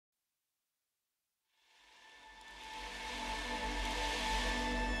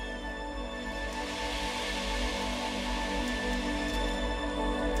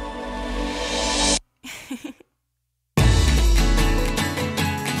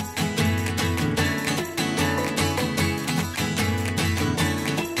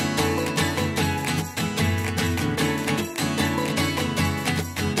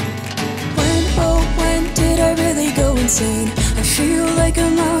insane. I feel like a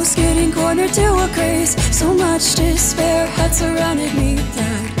mouse getting cornered to a craze. So much despair had surrounded me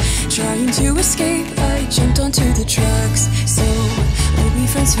that trying to escape, I jumped onto the tracks. So we'll be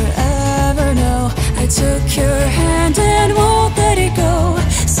friends forever now. I took your hand and won't let it go.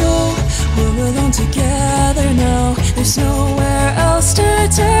 So we're alone together now. There's nowhere else to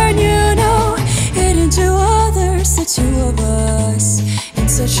turn, you know. Hidden to others, the two of us. In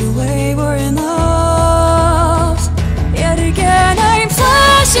such a way we're in love. Yet again I'm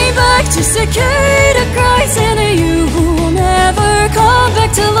flashing back to cicada cries, and you who will never come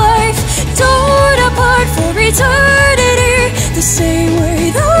back to life. Torn apart for eternity, the same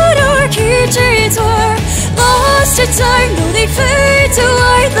way that our keychains were. Lost to time, though they fade to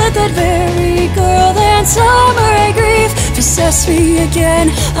white. Let that very girl and summer I grieve possess me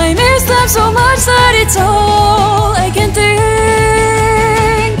again. I miss them so much that it's all I can think.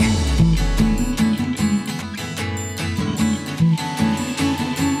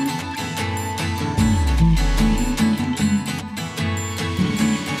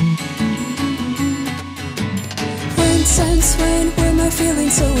 Since when were my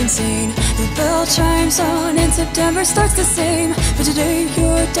feelings so insane? The bell chimes on and September starts the same. But today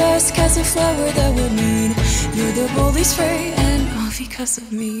your desk has a flower that would mean you're the holy spray, and all because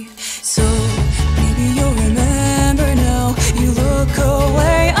of me. So maybe you'll remember now. You look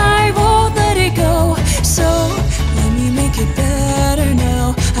away, I won't let it go. So let me make it better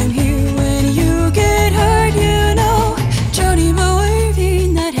now. I'm here when you get hurt, you know. Drowning but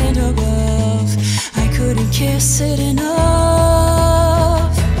waving that hand above, I couldn't kiss it enough.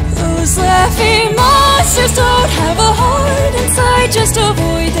 Those laughing monsters don't have a heart inside, just a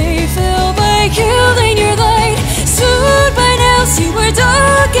void they fill by killing your light. Soon by now see we're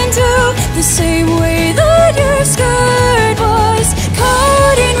dug into the same way that your skirt was,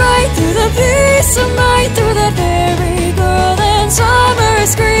 cutting right through the peace of night. Through that very girl and summer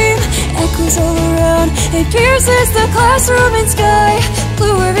scream echoes all around. It pierces the classroom and sky,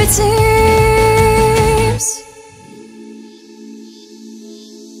 bluer it seems.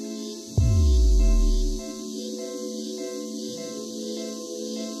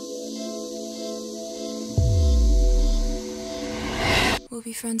 We'll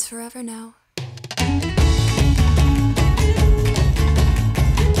be friends forever now.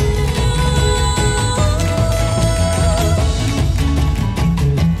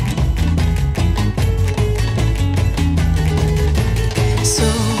 So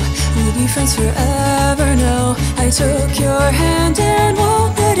we'll be friends forever now. I took your hand and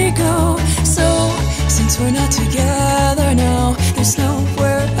won't let it go. So since we're not together now, there's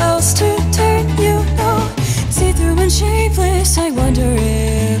nowhere else to turn, you know. See-through and shapeless, I wonder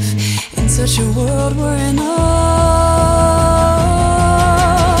if in such a world we're in love.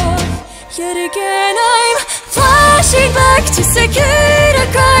 Yet again I'm flashing back to cicada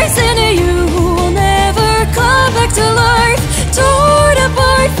cries, and you who will never come back to life. Torn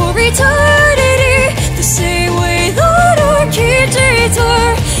apart for eternity, the same way that our keychains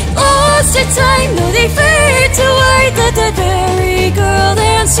were. Lost in time, though they fade to white. Let that very girl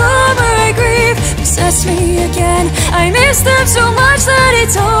and summer I grieve possess me again. I miss them so much that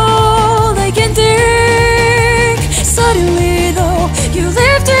it's all I can think. Suddenly though, you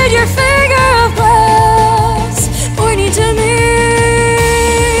lifted your face